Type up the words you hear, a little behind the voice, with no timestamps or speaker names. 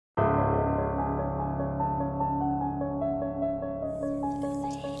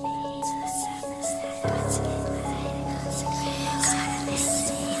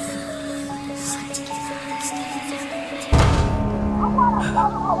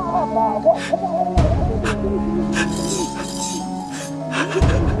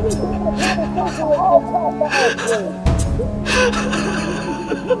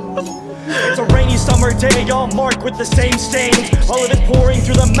It's a rainy summer day, all marked with the same stains. All of it pouring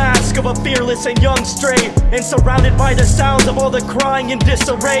through the mask of a fearless and young stray. And surrounded by the sounds of all the crying and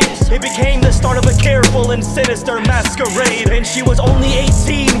disarray, it became the start of a careful and sinister masquerade. And she was only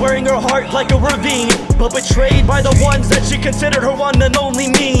 18, wearing her heart like a ravine, but betrayed by the ones that she considered her one and only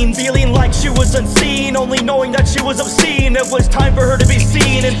mean. Feeling like she was unseen, only knowing that she was obscene. It was time for her to be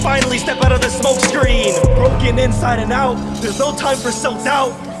seen and finally step out of the smoke screen. Broken inside and out, there's no time for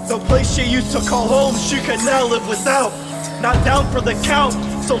self-doubt. The place she used to call home, she could now live without. Not down for the count,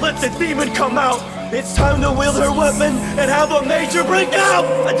 so let the demon come out. It's time to wield her weapon and have a major breakout.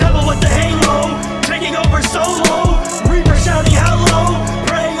 A devil with the halo, taking over solo. Reaper shouting hello,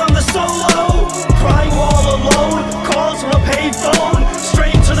 praying on the solo. Crying all alone, calls from a payphone.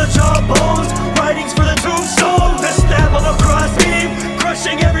 Straight to the jawbones, writings for the tombstone. The stab of a crossbeam,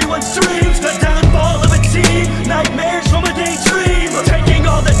 crushing everyone's dreams. The downfall of a team, nightmares from a daydream. Taking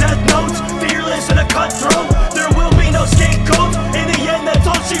all the death notes, fearless and a cutthroat. There will be no scapegoat, in the end that's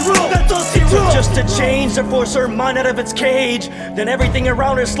all she wrote. That's all she wrote. Just to change, to force her mind out of its cage. Then everything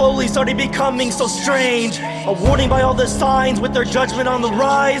around her slowly started becoming so strange. A warning by all the signs with their judgment on the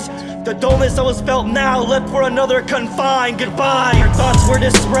rise. The dullness that was felt now left for another confined goodbye. Her thoughts were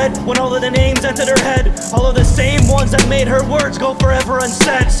to spread when all of the names entered her head. All of the same ones that made her words go forever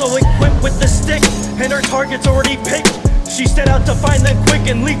unsaid. So equipped with the stick and her targets already picked, she set out to find them quick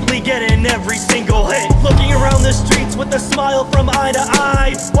and lethally get in every single hit. Looking around the streets with a smile from eye to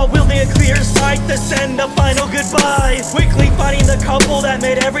eye, while wielding a clear sight to send a final goodbye. Quickly finding the couple that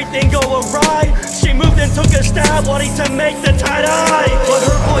made everything go awry, she moved and took a stab, wanting to make the tie-dye. But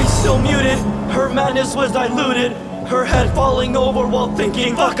her voice still muted, her madness was diluted. Her head falling over while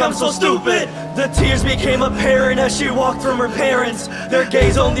thinking, fuck, I'm so stupid. The tears became apparent as she walked from her parents. Their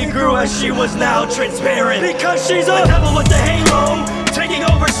gaze only grew as she was now transparent. Because she's a devil with the halo, taking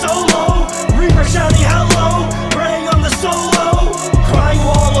over solo. Reaper shouting hello, praying on the solo. Crying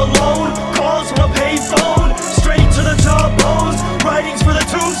all alone, calls from a payphone. Straight to the jawbones, writings for the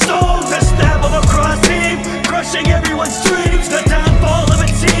tombstone. The stab of a crossbeam, crushing everyone's dreams. The downfall of a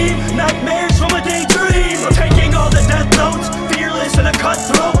team, nightmares from a daydream. Taking all the death notes, fearless and a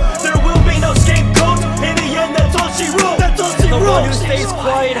cutthroat. There will be no scapegoat, in the end that's all she wrote. That's all she wrote. The one who stays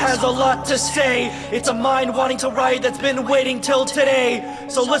quiet has a lot to say. It's a mind wanting to write that's been waiting till today.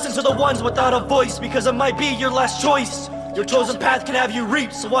 So listen to the ones without a voice, because it might be your last choice. Your chosen path can have you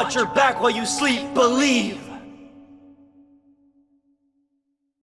reap, so watch your back while you sleep. Believe.